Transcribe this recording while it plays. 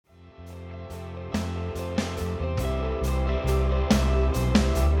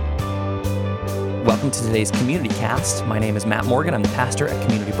Welcome to today's Community Cast. My name is Matt Morgan. I'm the pastor at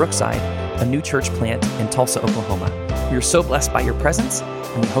Community Brookside, a new church plant in Tulsa, Oklahoma. We are so blessed by your presence,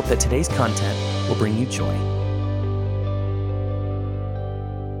 and we hope that today's content will bring you joy.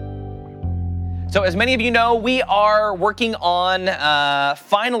 So as many of you know, we are working on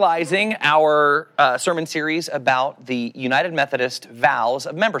finalizing our sermon series about the United Methodist vows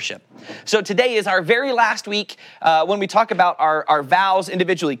of membership. So today is our very last week when we talk about our vows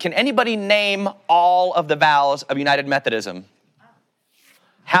individually. Can anybody name all of the vows of United Methodism?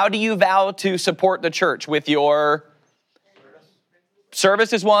 How do you vow to support the church? With your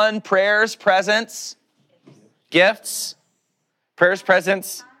service is one, prayers, presents, gifts, prayers,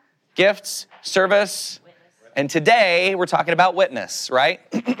 presents, gifts, service, and today we're talking about witness, right?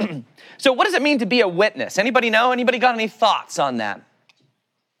 So what does it mean to be a witness? Anybody know? Anybody got any thoughts on that?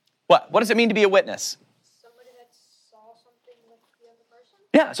 What does it mean to be a witness? Somebody that saw something with the other person?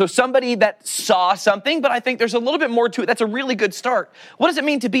 Yeah, so somebody that saw something, but I think there's a little bit more to it. That's a really good start. What does it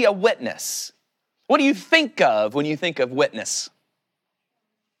mean to be a witness? What do you think of when you think of witness?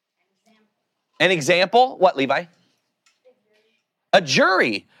 An example? What, Levi? A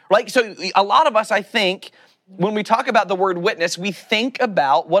jury. Like, so a lot of us, I think, when we talk about the word witness, we think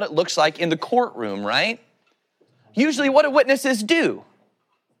about what it looks like in the courtroom, right? Usually, what do witnesses do?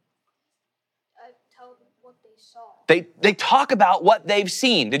 Tell what they saw. They talk about what they've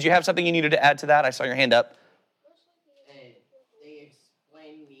seen. Did you have something you needed to add to that? I saw your hand up. They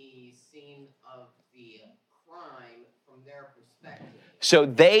explain the scene of the crime from their perspective. So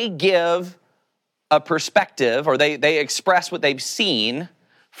they give a perspective, or they express what they've seen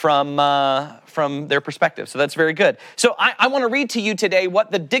from their perspective. So that's very good. So I want to read to you today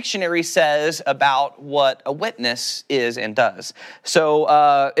what the dictionary says about what a witness is and does.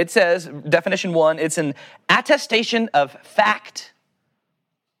 So it says, definition 1, it's an attestation of fact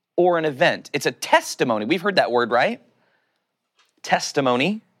or an event. It's a testimony. We've heard that word, right?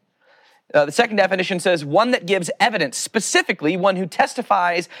 Testimony. The second definition says one that gives evidence, specifically one who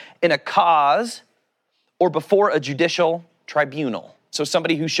testifies in a cause or before a judicial tribunal. So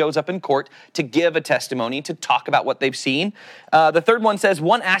somebody who shows up in court to give a testimony, to talk about what they've seen. The third one says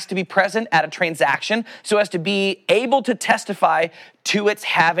one asked to be present at a transaction so as to be able to testify to its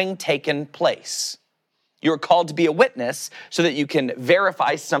having taken place. You're called to be a witness so that you can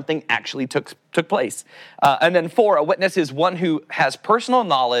verify something actually took place. And then 4, a witness is one who has personal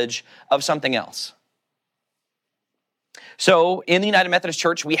knowledge of something else. So in the United Methodist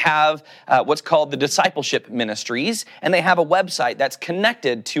Church, we have what's called the discipleship ministries, and they have a website that's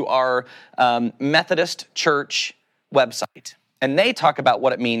connected to our Methodist Church website. And they talk about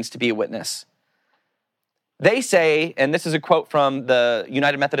what it means to be a witness. They say, and this is a quote from the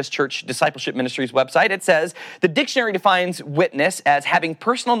United Methodist Church Discipleship Ministries website, it says, the dictionary defines witness as having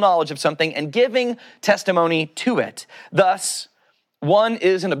personal knowledge of something and giving testimony to it. Thus, one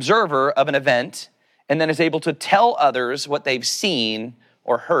is an observer of an event and then is able to tell others what they've seen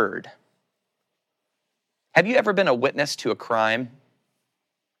or heard. Have you ever been a witness to a crime?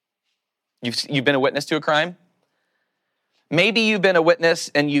 You've been a witness to a crime? Maybe you've been a witness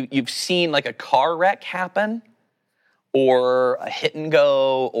and you've seen like a car wreck happen, or a hit and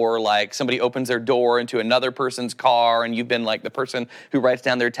go, or like somebody opens their door into another person's car and you've been like the person who writes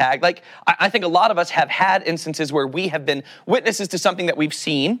down their tag. Like, I think a lot of us have had instances where we have been witnesses to something that we've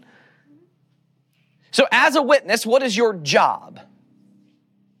seen. So as a witness, what is your job?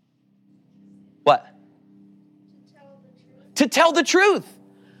 What? To tell the truth.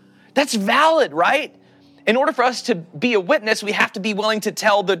 That's valid, right? In order for us to be a witness, we have to be willing to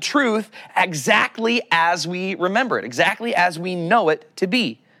tell the truth exactly as we remember it, exactly as we know it to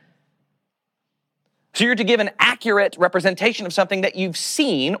be. So you're to give an accurate representation of something that you've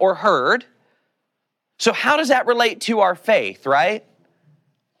seen or heard. So how does that relate to our faith, right?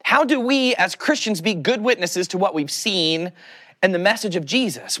 How do we as Christians be good witnesses to what we've seen and the message of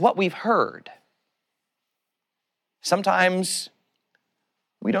Jesus, what we've heard? Sometimes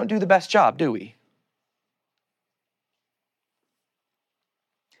we don't do the best job, do we?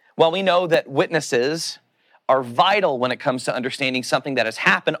 While we know that witnesses are vital when it comes to understanding something that has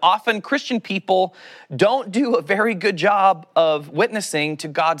happened, often Christian people don't do a very good job of witnessing to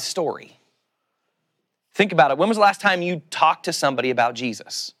God's story. Think about it. When was the last time you talked to somebody about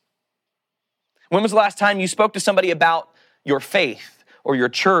Jesus? When was the last time you spoke to somebody about your faith or your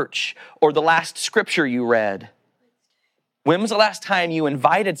church or the last scripture you read? When was the last time you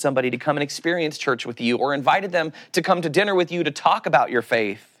invited somebody to come and experience church with you, or invited them to come to dinner with you to talk about your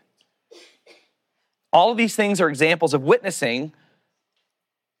faith? All of these things are examples of witnessing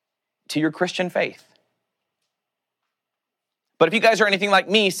to your Christian faith. But if you guys are anything like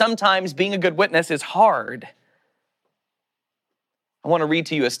me, sometimes being a good witness is hard. I want to read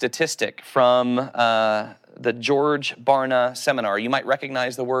to you a statistic from the George Barna Seminar. You might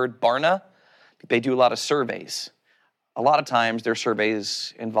recognize the word Barna. They do a lot of surveys. A lot of times their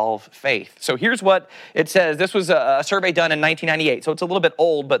surveys involve faith. So here's what it says. This was a survey done in 1998. So it's a little bit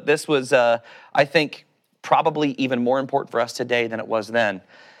old, but this was, I think, probably even more important for us today than it was then.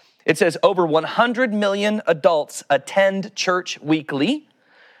 It says over 100 million adults attend church weekly,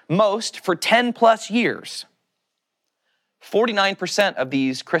 most for 10 plus years. 49% of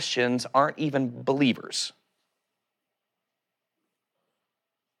these Christians aren't even believers.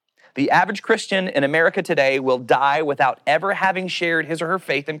 The average Christian in America today will die without ever having shared his or her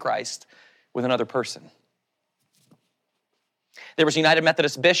faith in Christ with another person. There was a United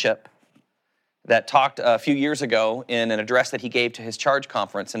Methodist bishop that talked a few years ago in an address that he gave to his charge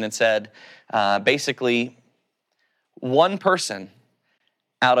conference, and it said, basically, one person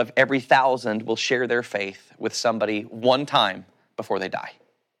out of every 1,000 will share their faith with somebody one time before they die.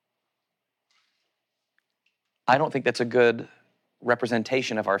 I don't think that's a good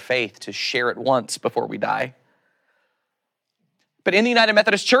representation of our faith to share it once before we die. But in the United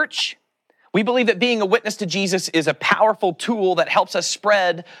Methodist Church, we believe that being a witness to Jesus is a powerful tool that helps us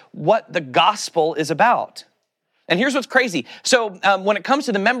spread what the gospel is about. And here's what's crazy. So when it comes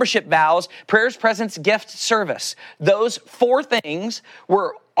to the membership vows, prayers, presence, gift, service, those 4 things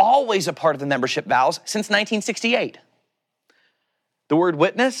were always a part of the membership vows since 1968. The word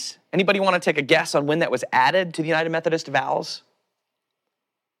witness, anybody want to take a guess on when that was added to the United Methodist vows?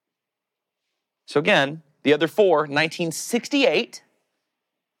 So again, the other 4, 1968.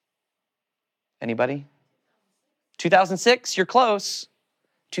 Anybody? 2006, you're close.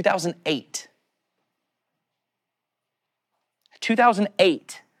 2008.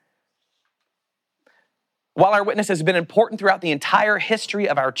 2008. While our witness has been important throughout the entire history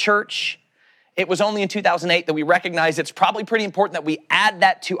of our church, it was only in 2008 that we recognized it's probably pretty important that we add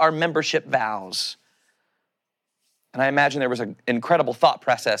that to our membership vows. And I imagine there was an incredible thought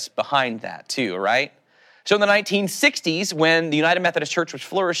process behind that too, right? So in the 1960s, when the United Methodist Church was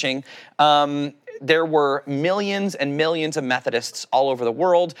flourishing, there were millions and millions of Methodists all over the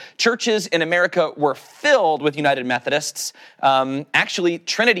world. Churches in America were filled with United Methodists. Actually,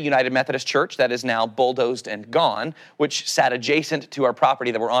 Trinity United Methodist Church, that is now bulldozed and gone, which sat adjacent to our property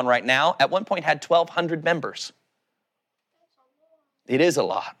that we're on right now, at one point had 1,200 members. It is a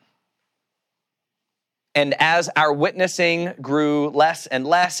lot. And as our witnessing grew less and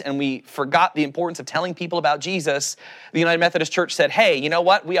less, and we forgot the importance of telling people about Jesus, the United Methodist Church said, hey, you know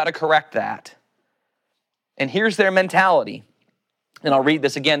what? We ought to correct that. And here's their mentality. And I'll read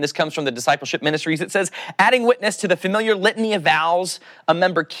this again. This comes from the Discipleship Ministries. It says, adding witness to the familiar litany of vows a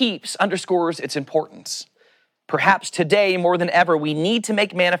member keeps underscores its importance. Perhaps today, more than ever, we need to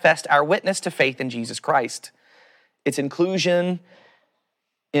make manifest our witness to faith in Jesus Christ. Its inclusion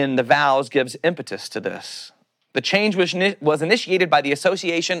in the vows gives impetus to this. The change was initiated by the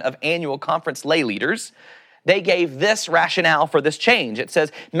Association of Annual Conference Lay Leaders. They gave this rationale for this change. It says,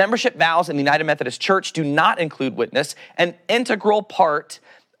 membership vows in the United Methodist Church do not include witness, an integral part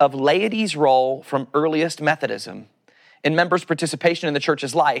of laity's role from earliest Methodism in members' participation in the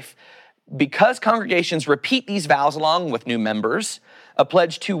church's life. Because congregations repeat these vows along with new members, a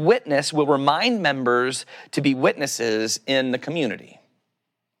pledge to witness will remind members to be witnesses in the community.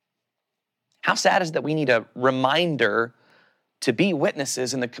 How sad is it that we need a reminder to be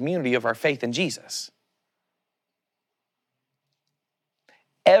witnesses in the community of our faith in Jesus?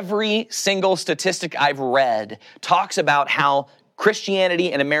 Every single statistic I've read talks about how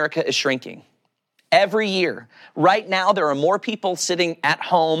Christianity in America is shrinking. Every year. Right now, there are more people sitting at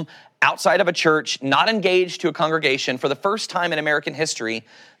home outside of a church, not engaged to a congregation for the first time in American history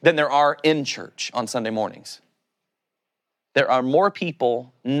than there are in church on Sunday mornings. There are more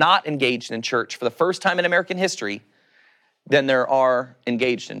people not engaged in church for the first time in American history than there are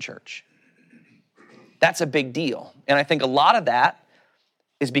engaged in church. That's a big deal. And I think a lot of that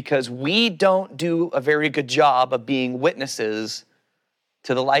is because we don't do a very good job of being witnesses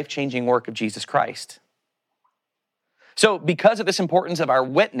to the life-changing work of Jesus Christ. So because of this importance of our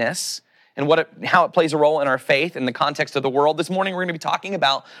witness and how it plays a role in our faith in the context of the world, this morning we're going to be talking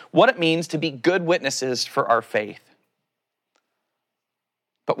about what it means to be good witnesses for our faith.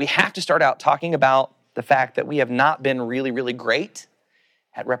 But we have to start out talking about the fact that we have not been really, really great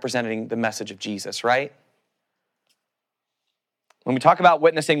at representing the message of Jesus, right? When we talk about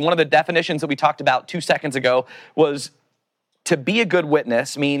witnessing, one of the definitions that we talked about 2 seconds ago was to be a good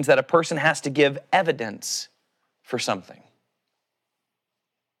witness means that a person has to give evidence for something.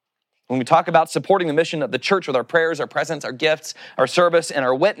 When we talk about supporting the mission of the church with our prayers, our presence, our gifts, our service, and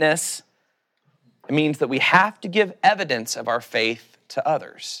our witness, it means that we have to give evidence of our faith to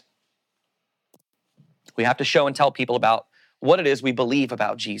others. We have to show and tell people about what it is we believe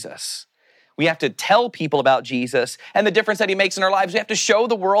about Jesus. We have to tell people about Jesus and the difference that he makes in our lives. We have to show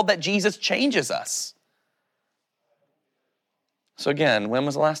the world that Jesus changes us. So again, when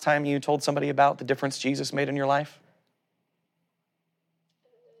was the last time you told somebody about the difference Jesus made in your life?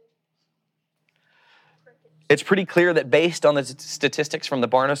 It's pretty clear that based on the statistics from the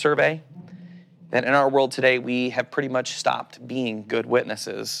Barna survey, that in our world today, we have pretty much stopped being good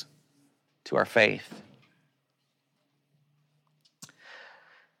witnesses to our faith.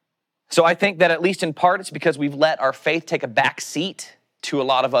 So I think that at least in part, it's because we've let our faith take a back seat to a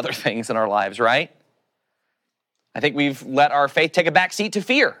lot of other things in our lives, right? I think we've let our faith take a back seat to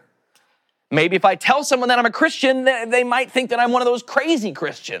fear. Maybe if I tell someone that I'm a Christian, they might think that I'm one of those crazy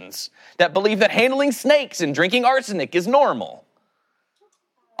Christians that believe that handling snakes and drinking arsenic is normal.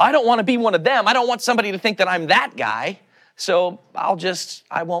 I don't want to be one of them. I don't want somebody to think that I'm that guy, so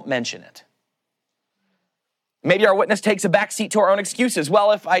I won't mention it. Maybe our witness takes a backseat to our own excuses.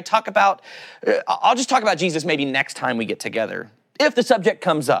 Well, if I talk about, I'll just talk about Jesus maybe next time we get together, if the subject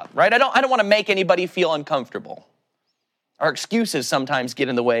comes up, right? I don't want to make anybody feel uncomfortable. Our excuses sometimes get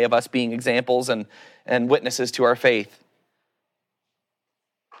in the way of us being examples and witnesses to our faith.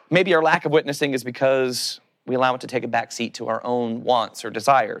 Maybe our lack of witnessing is because we allow it to take a backseat to our own wants or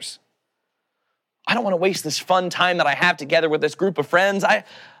desires. I don't want to waste this fun time that I have together with this group of friends. I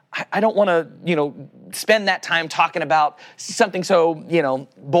don't want to, spend that time talking about something so,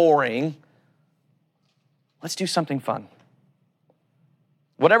 boring. Let's do something fun.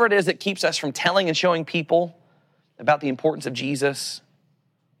 Whatever it is that keeps us from telling and showing people about the importance of Jesus,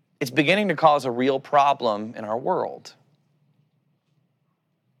 it's beginning to cause a real problem in our world.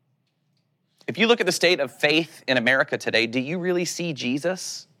 If you look at the state of faith in America today, do you really see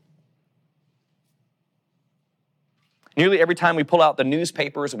Jesus? Nearly every time we pull out the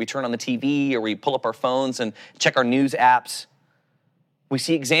newspapers or we turn on the TV or we pull up our phones and check our news apps, we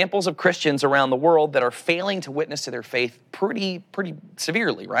see examples of Christians around the world that are failing to witness to their faith pretty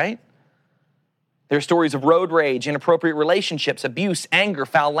severely, right? There are stories of road rage, inappropriate relationships, abuse, anger,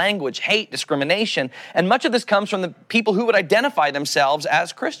 foul language, hate, discrimination, and much of this comes from the people who would identify themselves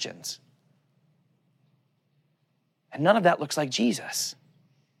as Christians. And none of that looks like Jesus.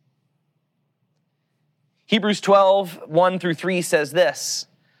 Hebrews 12, 1 through 3 says this.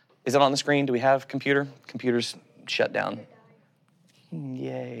 Is it on the screen? Do we have computer? Computer's shut down.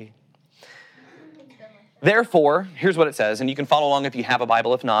 Yay. Therefore, here's what it says, and you can follow along if you have a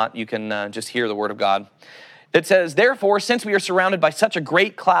Bible. If not, you can just hear the word of God. It says, therefore, since we are surrounded by such a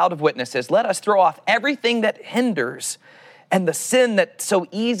great cloud of witnesses, let us throw off everything that hinders and the sin that so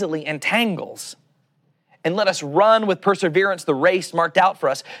easily entangles. And let us run with perseverance the race marked out for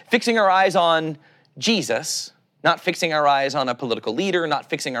us, fixing our eyes on Jesus, not fixing our eyes on a political leader, not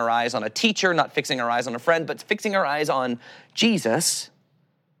fixing our eyes on a teacher, not fixing our eyes on a friend, but fixing our eyes on Jesus,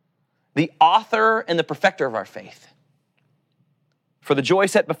 the author and the perfecter of our faith. For the joy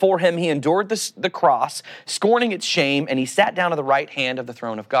set before him, he endured the cross, scorning its shame, and he sat down at the right hand of the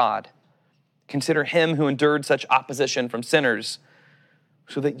throne of God. Consider him who endured such opposition from sinners,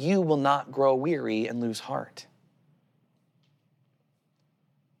 so that you will not grow weary and lose heart.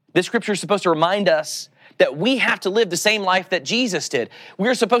 This scripture is supposed to remind us that we have to live the same life that Jesus did.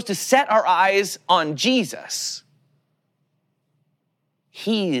 We're supposed to set our eyes on Jesus.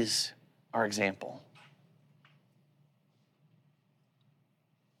 He's our example.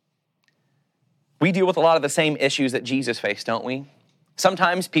 We deal with a lot of the same issues that Jesus faced, don't we?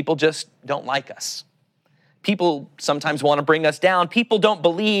 Sometimes people just don't like us. People sometimes want to bring us down. People don't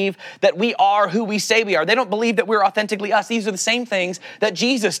believe that we are who we say we are. They don't believe that we're authentically us. These are the same things that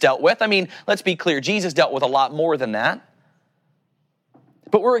Jesus dealt with. I mean, let's be clear. Jesus dealt with a lot more than that.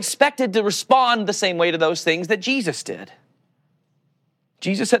 But we're expected to respond the same way to those things that Jesus did.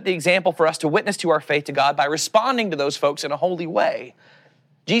 Jesus set the example for us to witness to our faith to God by responding to those folks in a holy way.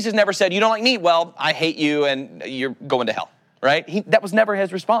 Jesus never said, you don't like me? Well, I hate you and you're going to hell, right? That was never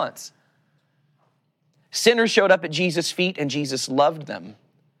his response. Sinners showed up at Jesus' feet and Jesus loved them.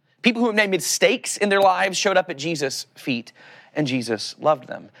 People who had made mistakes in their lives showed up at Jesus' feet and Jesus loved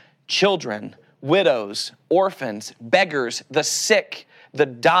them. Children, widows, orphans, beggars, the sick, the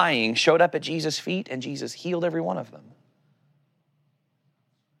dying showed up at Jesus' feet and Jesus healed every one of them.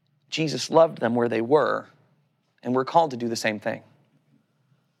 Jesus loved them where they were, and we're called to do the same thing.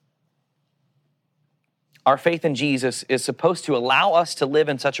 Our faith in Jesus is supposed to allow us to live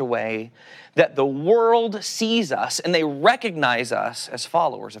in such a way that the world sees us and they recognize us as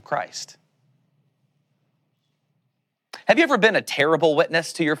followers of Christ. Have you ever been a terrible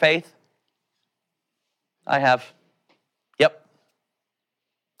witness to your faith? I have. Yep.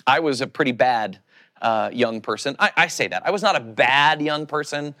 I was a pretty bad young person. I say that. I was not a bad young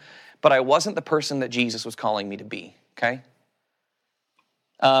person, but I wasn't the person that Jesus was calling me to be, okay?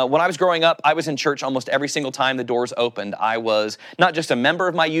 When I was growing up, I was in church almost every single time the doors opened. I was not just a member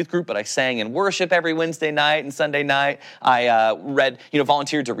of my youth group, but I sang in worship every Wednesday night and Sunday night. I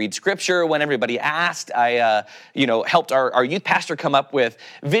volunteered to read scripture when everybody asked. I, helped our youth pastor come up with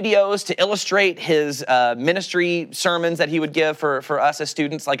videos to illustrate his ministry sermons that he would give for us as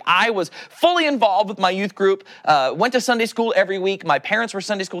students. Like, I was fully involved with my youth group, went to Sunday school every week. My parents were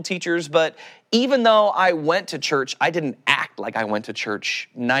Sunday school teachers, but even though I went to church, I didn't act like I went to church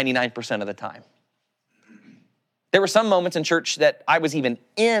 99% of the time. There were some moments in church that I was even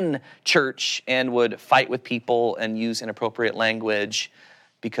in church and would fight with people and use inappropriate language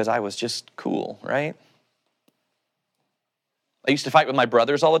because I was just cool, right? I used to fight with my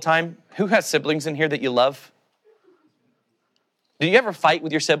brothers all the time. Who has siblings in here that you love? Do you ever fight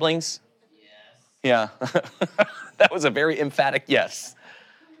with your siblings? Yes. Yeah. That was a very emphatic yes.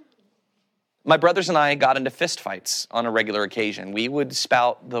 My brothers and I got into fist fights on a regular occasion. We would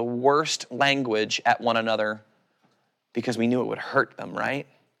spout the worst language at one another because we knew it would hurt them, right?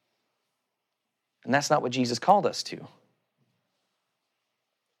 And that's not what Jesus called us to.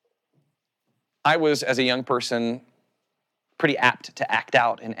 I was, as a young person, pretty apt to act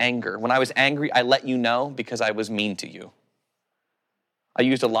out in anger. When I was angry, I let you know because I was mean to you. I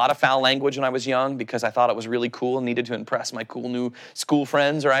used a lot of foul language when I was young because I thought it was really cool and needed to impress my cool new school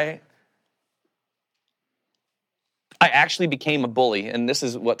friends, right? I actually became a bully, and this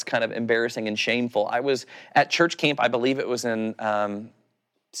is what's kind of embarrassing and shameful. I was at church camp, I believe it was in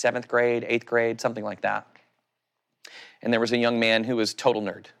 7th grade, 8th grade, something like that. And there was a young man who was total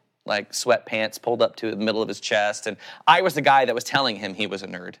nerd, like sweatpants pulled up to the middle of his chest. And I was the guy that was telling him he was a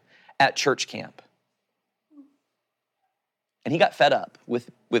nerd at church camp. And he got fed up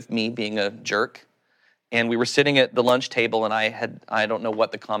with me being a jerk. And we were sitting at the lunch table, and I don't know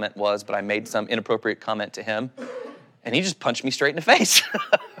what the comment was, but I made some inappropriate comment to him. And he just punched me straight in the face.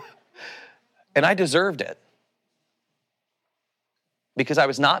 And I deserved it. Because I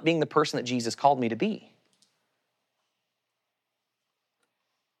was not being the person that Jesus called me to be.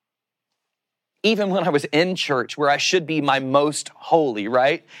 Even when I was in church, where I should be my most holy,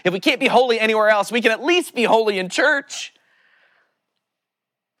 right? If we can't be holy anywhere else, we can at least be holy in church.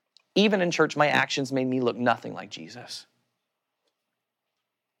 Even in church, my actions made me look nothing like Jesus.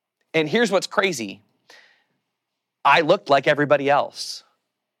 And here's what's crazy. I looked like everybody else.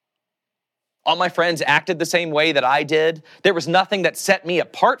 All my friends acted the same way that I did. There was nothing that set me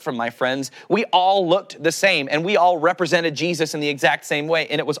apart from my friends. We all looked the same, and we all represented Jesus in the exact same way,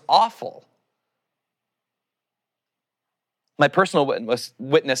 and it was awful. My personal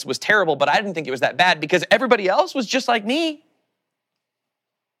witness was terrible, but I didn't think it was that bad because everybody else was just like me.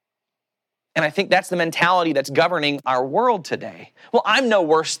 And I think that's the mentality that's governing our world today. Well, I'm no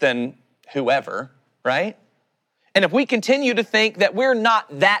worse than whoever, right? And if we continue to think that we're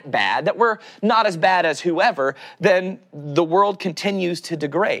not that bad, that we're not as bad as whoever, then the world continues to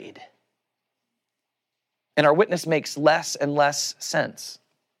degrade. And our witness makes less and less sense.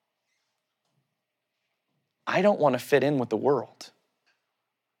 I don't want to fit in with the world.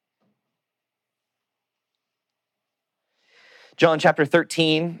 John chapter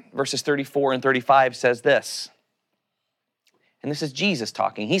 13, verses 34 and 35 says this. And this is Jesus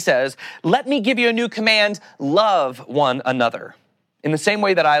talking. He says, "Let me give you a new command, love one another. In the same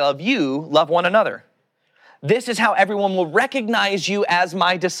way that I love you, love one another. This is how everyone will recognize you as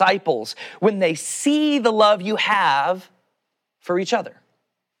my disciples, when they see the love you have for each other."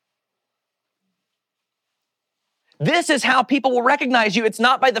 This is how people will recognize you. It's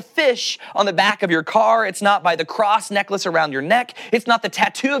not by the fish on the back of your car. It's not by the cross necklace around your neck. It's not the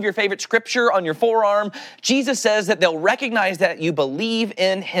tattoo of your favorite scripture on your forearm. Jesus says that they'll recognize that you believe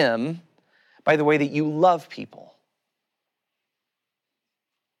in him by the way that you love people.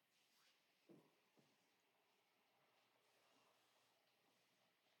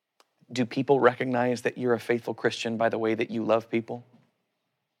 Do people recognize that you're a faithful Christian by the way that you love people?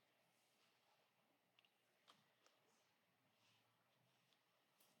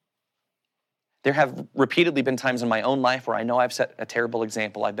 There have repeatedly been times in my own life where I know I've set a terrible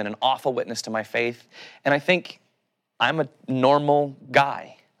example. I've been an awful witness to my faith. And I think I'm a normal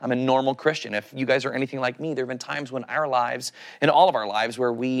guy. I'm a normal Christian. If you guys are anything like me, there have been times when our lives, in all of our lives,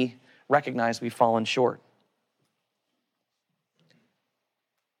 where we recognize we've fallen short.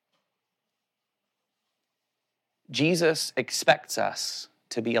 Jesus expects us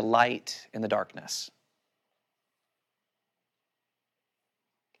to be a light in the darkness.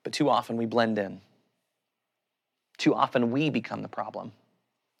 But too often we blend in. Too often we become the problem.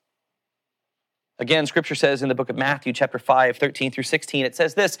 Again, Scripture says in the book of Matthew, chapter 5, 13 through 16, it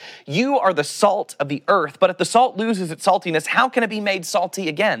says this, "You are the salt of the earth, but if the salt loses its saltiness, how can it be made salty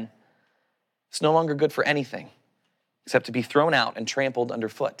again? It's no longer good for anything except to be thrown out and trampled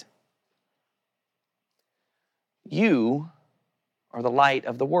underfoot. You are the light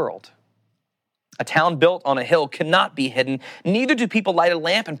of the world. A town built on a hill cannot be hidden. Neither do people light a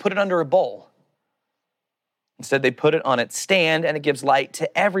lamp and put it under a bowl. Instead, they put it on its stand, and it gives light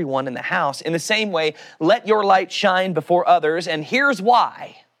to everyone in the house. In the same way, let your light shine before others, and here's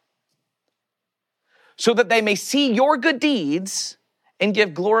why. So that they may see your good deeds and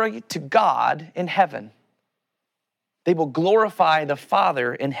give glory to God in heaven. They will glorify the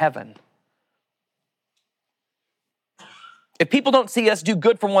Father in heaven." If people don't see us do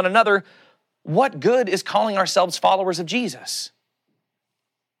good for one another, what good is calling ourselves followers of Jesus?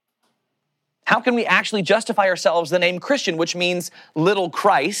 How can we actually justify ourselves the name Christian, which means little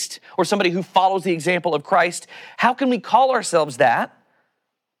Christ, or somebody who follows the example of Christ? How can we call ourselves that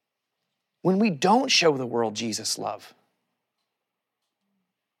when we don't show the world Jesus' love?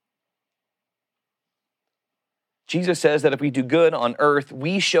 Jesus says that if we do good on earth,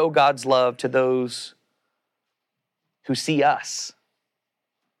 we show God's love to those who see us.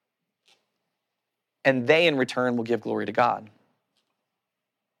 And they, in return, will give glory to God.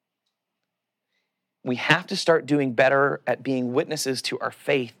 We have to start doing better at being witnesses to our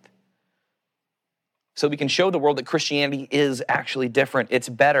faith so we can show the world that Christianity is actually different. It's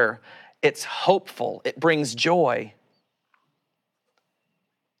better. It's hopeful. It brings joy.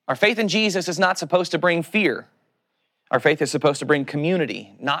 Our faith in Jesus is not supposed to bring fear. Our faith is supposed to bring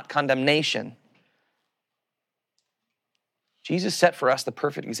community, not condemnation. Jesus set for us the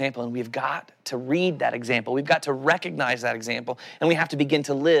perfect example, and we've got to read that example. We've got to recognize that example, and we have to begin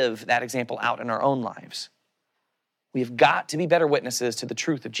to live that example out in our own lives. We've got to be better witnesses to the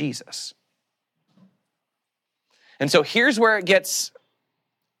truth of Jesus. And so here's where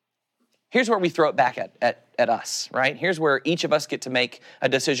we throw it back at us, right? Here's where each of us get to make a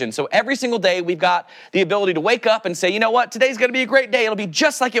decision. So every single day, we've got the ability to wake up and say, you know what, today's gonna be a great day. It'll be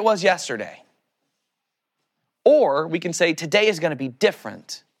just like it was yesterday. Or we can say, today is going to be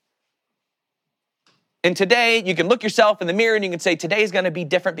different. And today, you can look yourself in the mirror and you can say, today is going to be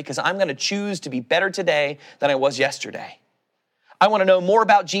different because I'm going to choose to be better today than I was yesterday. I want to know more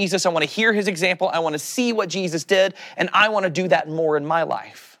about Jesus. I want to hear his example. I want to see what Jesus did, and I want to do that more in my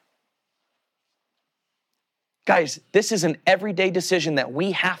life. Guys, this is an everyday decision that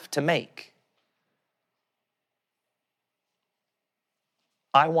we have to make.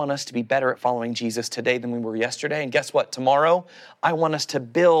 I want us to be better at following Jesus today than we were yesterday. And guess what? Tomorrow, I want us to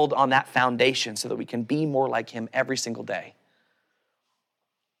build on that foundation so that we can be more like him every single day.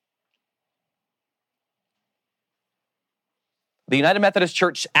 The United Methodist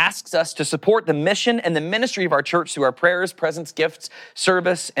Church asks us to support the mission and the ministry of our church through our prayers, presence, gifts,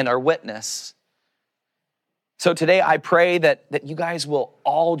 service, and our witness. So today, I pray that you guys will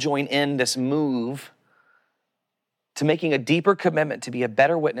all join in this move to making a deeper commitment to be a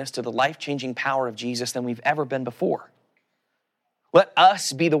better witness to the life-changing power of Jesus than we've ever been before. Let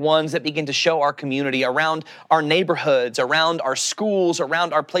us be the ones that begin to show our community around our neighborhoods, around our schools,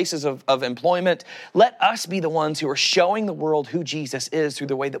 around our places of employment. Let us be the ones who are showing the world who Jesus is through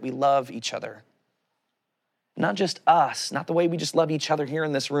the way that we love each other. Not just us, not the way we just love each other here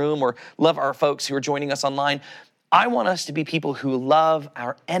in this room or love our folks who are joining us online. I want us to be people who love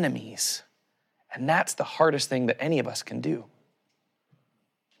our enemies. And that's the hardest thing that any of us can do.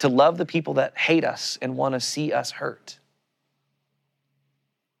 To love the people that hate us and want to see us hurt.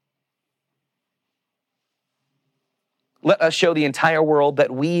 Let us show the entire world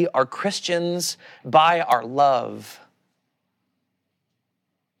that we are Christians by our love.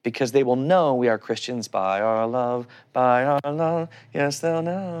 Because they will know we are Christians by our love, by our love. Yes, they'll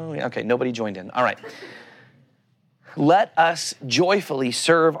know. Okay, nobody joined in. All right. Let us joyfully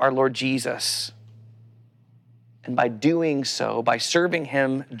serve our Lord Jesus. And by doing so, by serving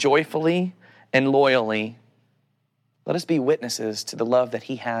him joyfully and loyally, let us be witnesses to the love that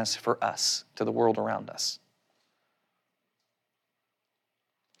he has for us, to the world around us.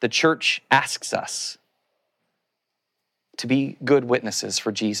 The church asks us to be good witnesses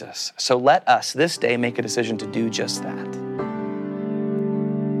for Jesus. So let us this day make a decision to do just that.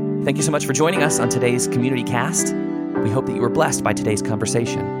 Thank you so much for joining us on today's Community Cast. We hope that you were blessed by today's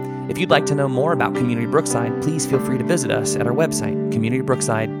conversation. If you'd like to know more about Community Brookside, please feel free to visit us at our website,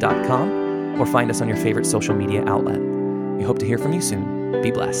 communitybrookside.com, or find us on your favorite social media outlet. We hope to hear from you soon.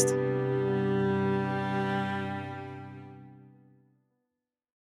 Be blessed.